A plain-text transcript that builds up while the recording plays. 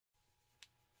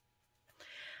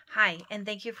Hi, and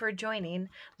thank you for joining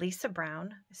Lisa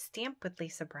Brown, Stamp with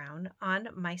Lisa Brown on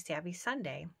my SAVI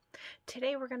Sunday.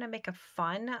 Today we're going to make a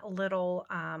fun little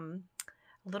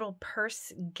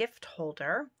purse gift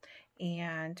holder,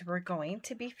 and we're going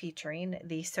to be featuring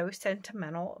the So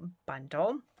Sentimental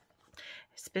bundle,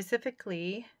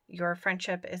 specifically Your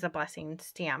Friendship is a Blessing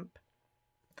stamp,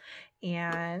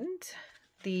 and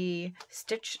the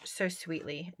Stitch So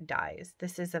Sweetly dies.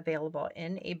 This is available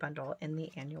in a bundle in the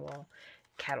annual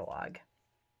catalog.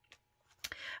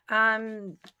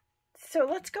 So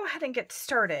let's go ahead and get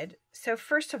started. So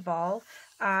first of all,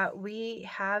 we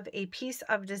have a piece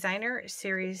of designer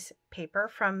series paper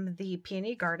from the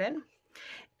Peony Garden,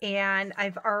 and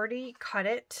I've already cut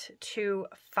it to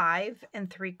 5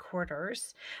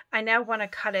 3/4. I now want to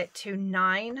cut it to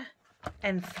 9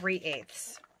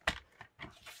 3/8.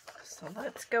 So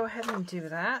let's go ahead and do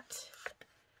that.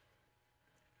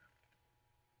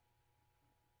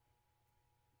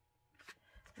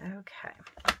 Okay.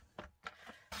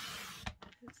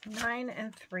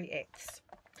 9 3/8.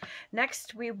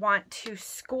 Next, we want to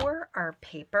score our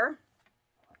paper.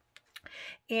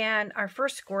 And our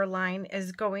first score line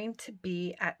is going to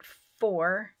be at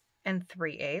 4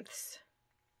 3/8.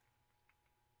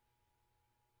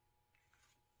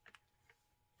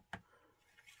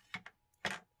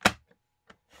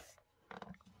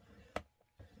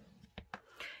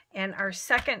 And our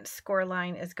second score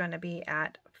line is going to be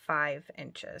at 5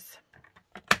 inches.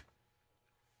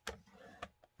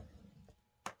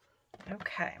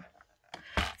 Okay,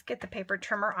 let's get the paper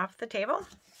trimmer off the table.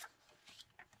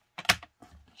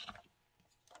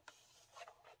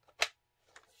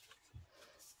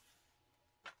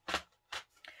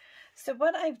 So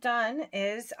what I've done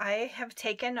is I have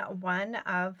taken one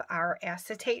of our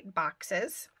acetate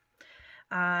boxes.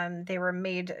 They were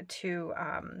made to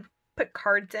put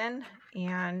cards in,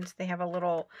 and they have a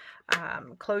little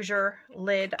closure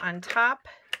lid on top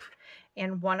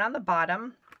and one on the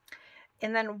bottom.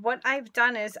 And then what I've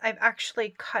done is I've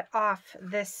actually cut off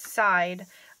this side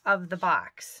of the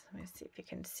box. Let me see if you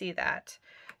can see that.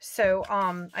 So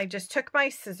I just took my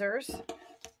scissors.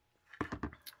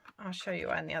 I'll show you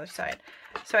on the other side.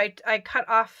 So I cut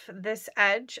off this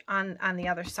edge on the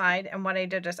other side, and what I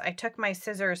did is I took my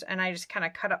scissors and I just kind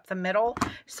of cut up the middle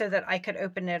so that I could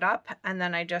open it up, and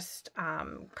then I just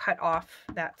cut off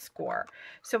that score.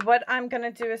 So what I'm going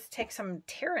to do is take some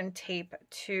tear and tape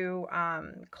to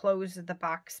close the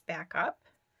box back up,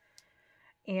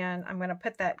 and I'm going to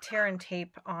put that tear and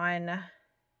tape on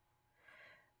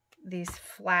these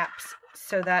flaps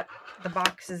so that the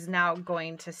box is now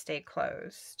going to stay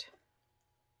closed.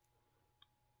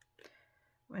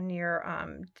 When you're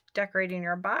decorating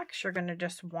your box, you're going to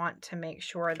just want to make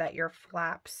sure that your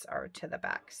flaps are to the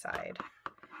back side.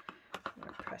 I'm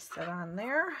going to press that on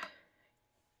there.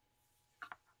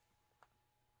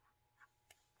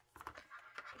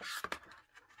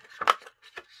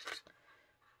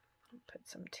 Put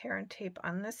some tear and tape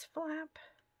on this flap.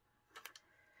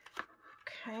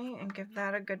 Okay, and give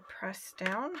that a good press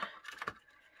down.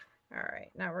 All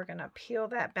right, now we're going to peel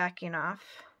that backing off,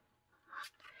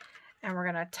 and we're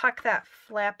going to tuck that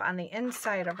flap on the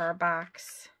inside of our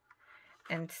box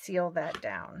and seal that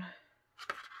down,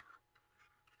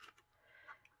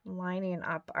 lining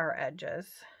up our edges.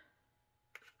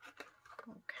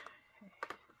 Okay,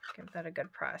 give that a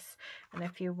good press. And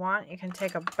if you want, you can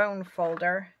take a bone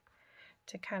folder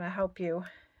to kind of help you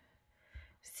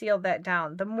seal that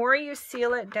down. The more you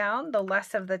seal it down, the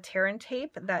less of the tear and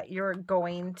tape that you're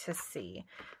going to see.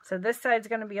 So this side's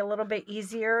going to be a little bit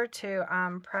easier to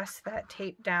press that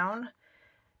tape down,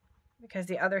 because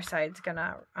the other side's going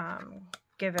to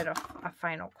give it a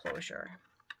final closure.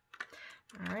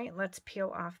 All right, let's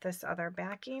peel off this other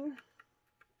backing.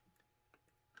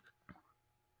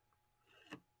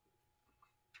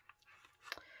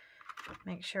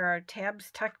 Make sure our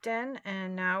tab's tucked in,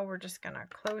 and now we're just going to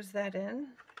close that in.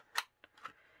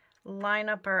 Line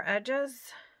up our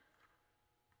edges.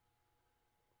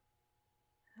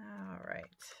 All right,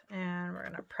 and we're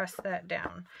going to press that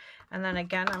down. And then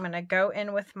again, I'm going to go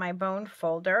in with my bone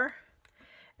folder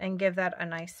and give that a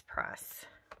nice press.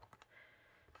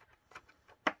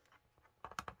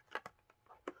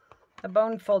 The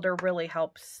bone folder really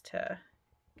helps to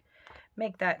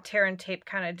make that tear and tape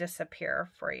kind of disappear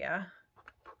for you.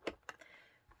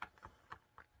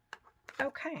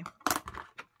 Okay.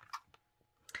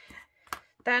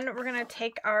 Then we're going to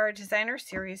take our designer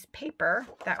series paper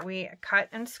that we cut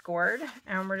and scored,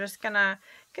 and we're just going to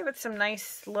give it some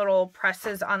nice little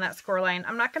presses on that score line.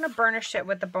 I'm not going to burnish it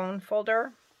with the bone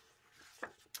folder.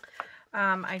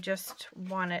 I just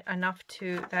want it enough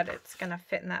that it's going to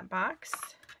fit in that box.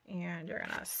 and you're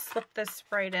gonna slip this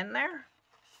right in there.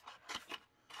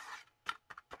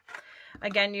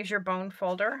 Again, use your bone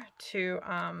folder to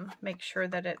make sure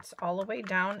that it's all the way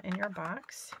down in your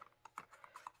box,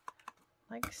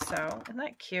 like so. Isn't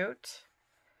that cute?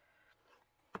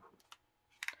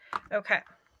 Okay.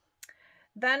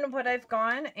 Then what I've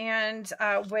gone and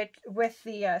with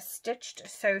the Stitched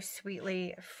So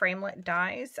Sweetly framelit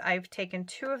dies, I've taken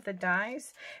 2 of the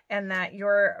dies and that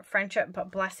Your Friendship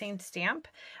Blessing stamp,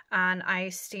 and I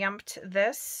stamped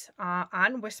this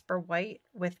on Whisper White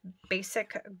with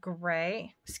basic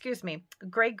gray,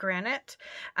 gray granite,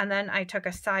 and then I took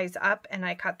a size up and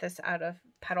I cut this out of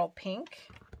Petal Pink,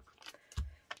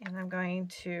 and I'm going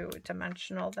to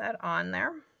dimensional that on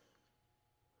there.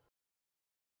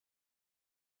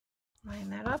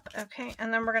 Line that up, okay,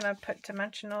 and then we're going to put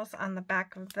dimensionals on the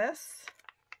back of this,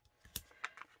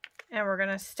 and we're going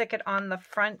to stick it on the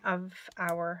front of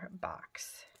our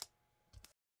box.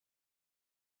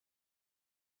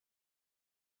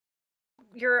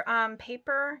 Your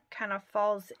paper kind of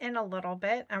falls in a little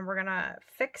bit, and we're going to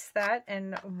fix that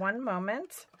in one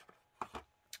moment.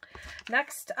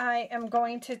 Next, I am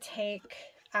going to take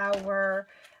our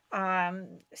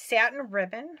satin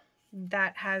ribbon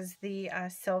that has the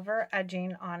silver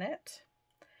edging on it.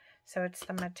 So it's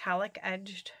the metallic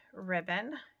edged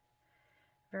ribbon.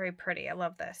 Very pretty. I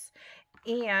love this.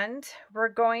 And we're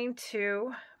going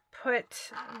to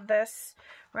put this,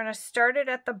 we're going to start it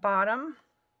at the bottom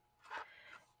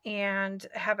and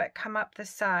have it come up the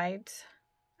sides.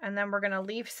 And then we're going to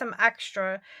leave some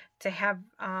extra to have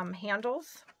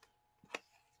handles.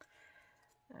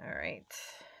 All right.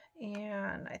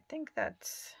 And I think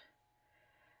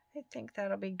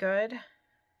that'll be good.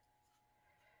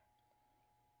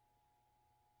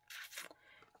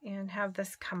 And have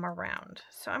this come around.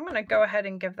 So I'm going to go ahead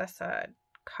and give this a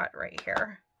cut right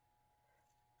here.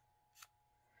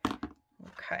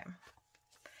 Okay.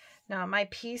 Now my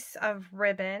piece of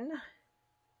ribbon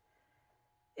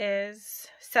is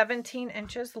 17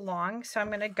 inches long. So I'm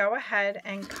going to go ahead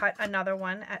and cut another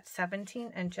one at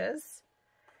 17 inches.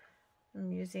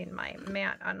 I'm using my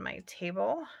mat on my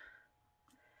table.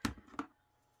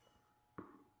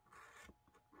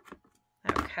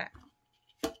 Okay.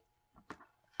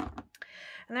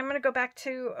 And I'm going to go back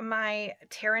to my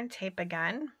tear and tape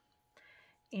again.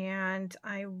 And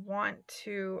I want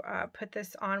to put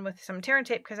this on with some tear and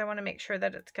tape because I want to make sure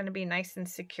that it's going to be nice and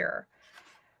secure.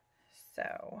 So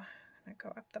I'm going to go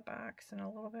up the box and a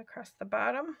little bit across the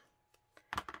bottom.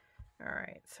 All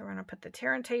right, so we're going to put the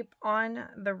tear and tape on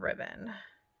the ribbon.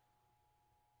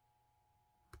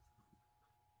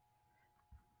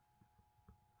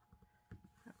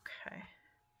 Okay.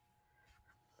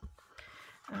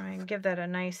 I'm going to give that a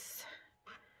nice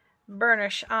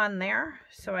burnish on there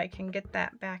so I can get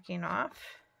that backing off.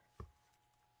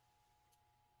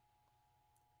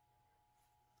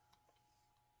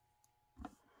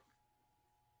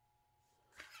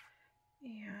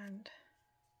 And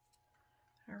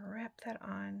I'll wrap that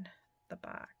on the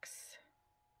box.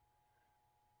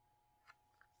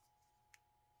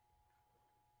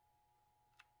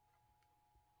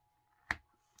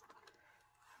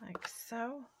 Like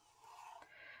so.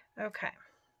 Okay.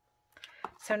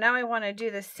 So now I want to do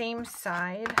the same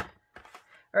side,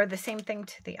 or the same thing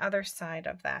to the other side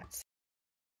of that.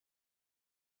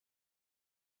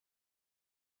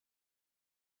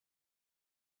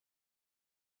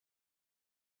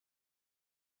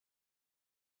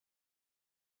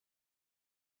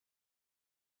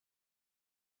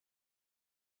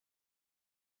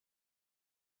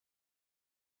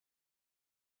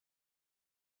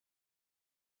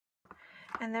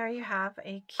 And there you have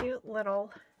a cute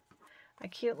little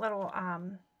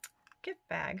gift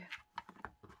bag.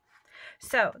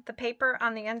 So the paper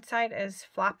on the inside is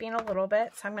flopping a little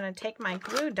bit, so I'm going to take my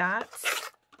glue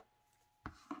dots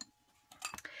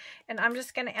and I'm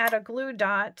just going to add a glue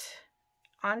dot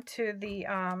onto the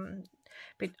on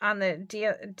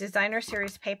the designer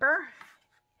series paper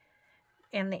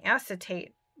and the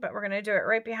acetate, but we're going to do it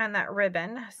right behind that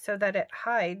ribbon so that it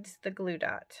hides the glue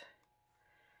dot.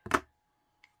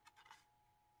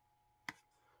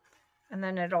 And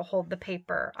then it'll hold the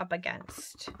paper up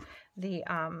against the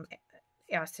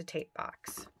acetate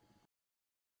box.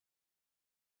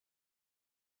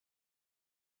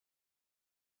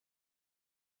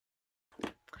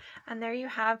 And there you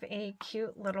have a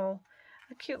cute little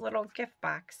gift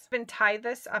box. And tie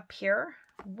this up here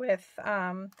with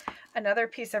another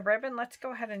piece of ribbon. Let's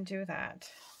go ahead and do that.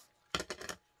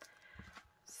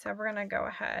 So we're going to go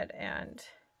ahead and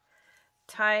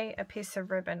tie a piece of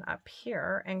ribbon up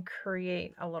here and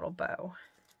create a little bow.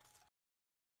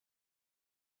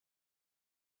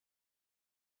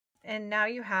 And now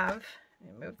you have,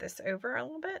 let me move this over a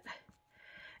little bit,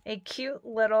 a cute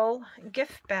little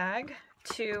gift bag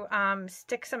to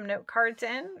stick some note cards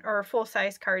in, or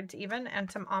full-size cards even,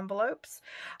 and some envelopes.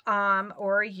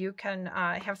 Or you can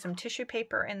have some tissue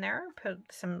paper in there, put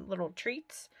some little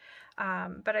treats.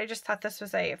 But I just thought this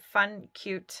was a fun,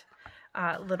 cute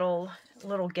little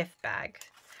gift bag.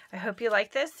 I hope you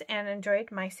like this and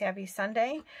enjoyed my SAVI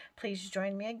Sunday. Please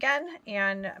join me again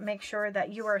and make sure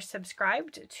that you are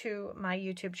subscribed to my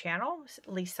YouTube channel,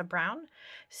 Lisa Brown,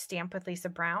 Stamp with Lisa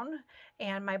Brown,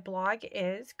 and my blog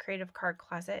is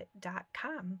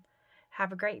creativecardcloset.com.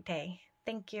 Have a great day.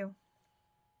 Thank you.